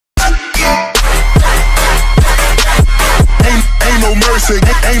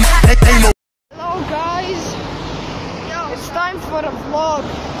sick. Ain't no. Hello guys, it's time for a vlog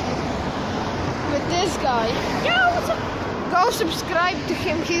with this guy. Yo, what's up? Go subscribe to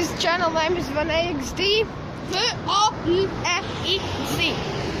him. His channel name is VoneiXD. VoneiXD.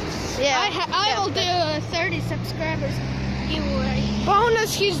 Yeah, I will do 30 subscribers giveaway.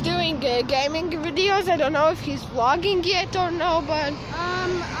 bonus. He's doing gaming videos. I don't know if he's vlogging yet or no, but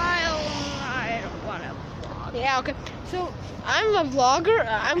I don't wanna vlog. yeah, okay. So I'm a vlogger.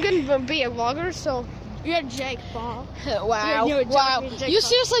 I'm gonna be a vlogger. So You're Jake Paul. wow, You're wow. Jake You Paul.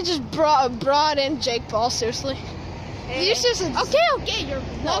 seriously just brought in Jake Paul. Seriously. You seriously just, Okay, you're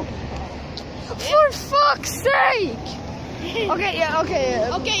vlogging. for fuck's sake. Okay, yeah, okay.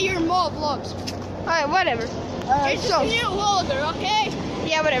 Okay, you're more vlogs. Alright, whatever. You're just a new vlogger, okay?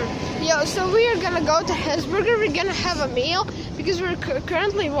 Yeah, whatever. Yo, so we are gonna go to Hesburger. We're gonna have a meal because we're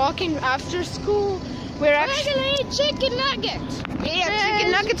currently walking after school. We're We're actually gonna eat chicken nuggets.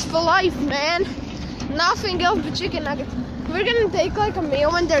 chicken nuggets for life, man. Nothing else but chicken nuggets. We're gonna take like a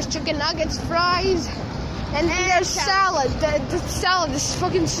meal and there's chicken nuggets, fries, and then there's salad. The salad is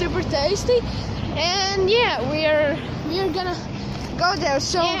fucking super tasty. And yeah, we're gonna go there.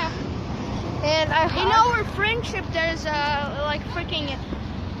 So Yeah. and In our friendship, there's like freaking,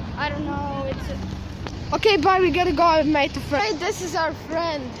 I don't know, it's okay, bye. We gotta go. I've made a friend. Hey, this is our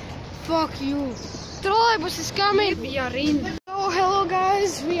friend. fuck you. Trolleybus is coming. We are in. So hello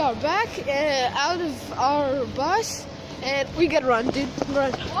guys, we are back out of our bus, and we gotta run, dude.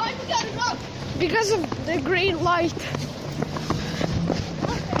 Run Why we gotta go? because of the green light.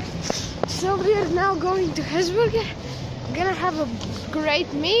 So we are now going to Hesburger. We're gonna have a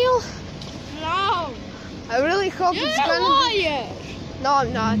great meal. No. I really hope You're it's a gonna. liar. No,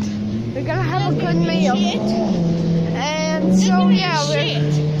 I'm not. We're gonna have a good meal. Shit. And so yeah,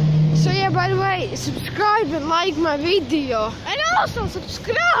 Shit. so yeah. By the way, subscribe and like my video. And also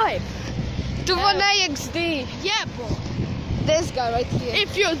subscribe. To VoneiXD. Yeah, bro. This guy right here.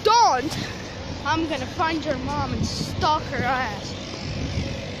 If you don't, I'm gonna find your mom and stalk her ass.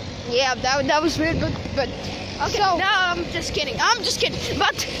 Yeah, that was weird, but Okay, so no, I'm just kidding.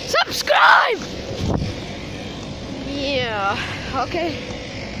 But subscribe! yeah, okay.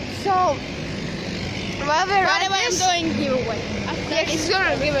 So while we're By at the way, this, I'm doing giveaway. yeah, he's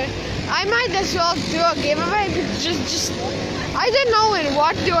gonna give it. I might as well do a giveaway, but just I don't know in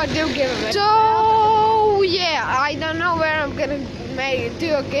what do I do giveaway. So yeah, I don't know where I'm gonna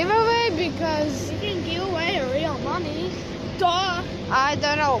do a giveaway because You can give away real money. Duh. I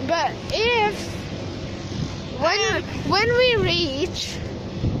don't know. But if when we reach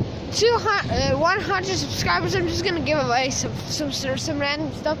 100 subscribers, I'm just gonna give away some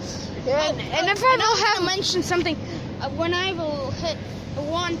random stuff. And if I don't have mention something, when I will hit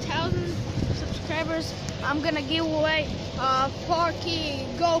 1,000 subscribers, I'm gonna give away a 4K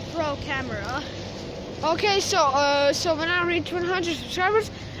GoPro camera. okay, so when I reach 100 subscribers,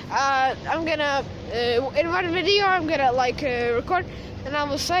 I'm gonna in one video I'm gonna like record, and I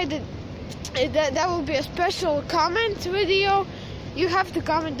will say that will be a special comment video. You have to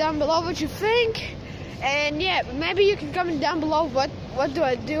comment down below what you think, and yeah, maybe you can comment down below what do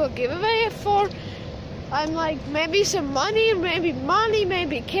I do a giveaway for. I'm like maybe some money,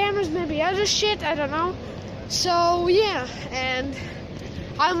 maybe cameras, maybe other shit, I don't know. So yeah, and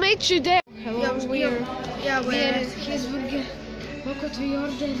I'll meet you there. Hello, we're at Hesburger. Welcome to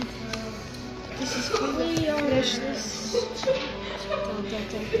Jordan. This is delicious.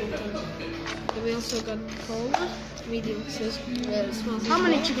 And we also got cola, medium says smells. How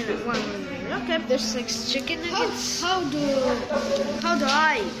many chicken at one? Okay. There's 6 chicken nuggets. How do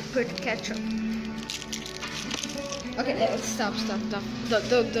I put ketchup? Okay, stop.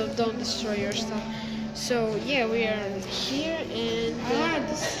 Don't destroy your stuff. So yeah, we are here and I wanna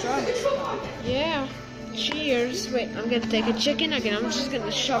destroy this. yeah. Cheers. Wait, I'm gonna take a chicken nugget. I'm just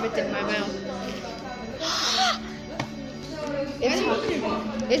gonna shove it in my mouth. It's hot.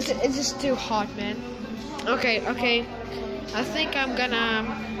 It's just too hot, man. Okay. I think I'm gonna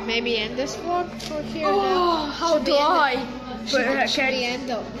maybe end this vlog for here now. How do I? Should we end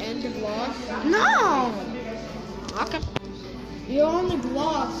the vlog? No. Okay. You only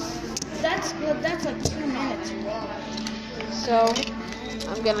vlog. That's like 2 minutes vlog. So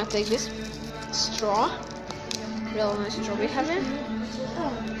I'm gonna take this straw. Real nice straw we have here.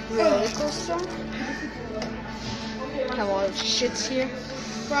 Real little straw. Have a lot of shits here.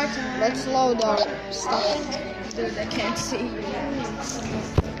 Let's load our stuff. Dude, I can't see you.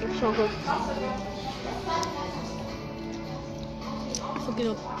 It's so good. Fucking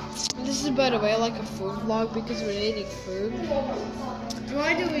up. This is, by the way, like a food vlog because we're eating food.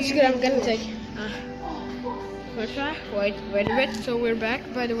 Why do we? It's good. I'm gonna take. Wait a bit. So we're back.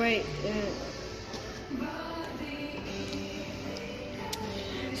 By the way,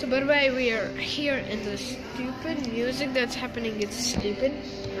 we are here, and the stupid music that's happening is stupid.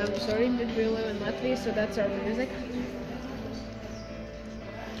 I'm sorry, but we live in Latvia, so that's our music.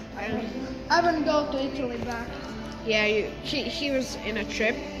 I want to go to Italy back. Yeah, he was in a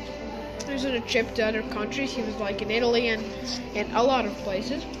trip. He was on a trip to other countries. He was like in Italy and a lot of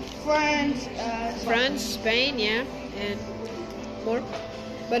places. France, Spain, yeah, and more.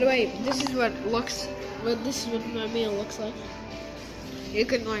 By the way, this is what my meal looks like. You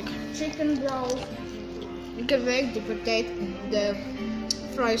can like Chicken rolls. you can make the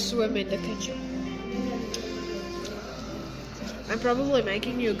fries swim in the ketchup. I'm probably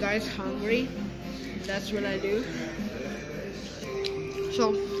making you guys hungry. That's what I do.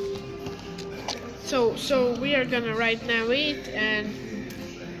 So we are gonna right now eat, and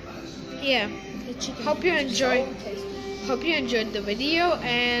yeah. Hope you enjoyed the video,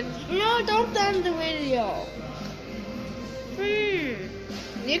 and No, don't end the video.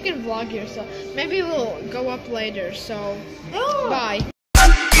 you can vlog yourself. Maybe we'll go up later. So No. bye.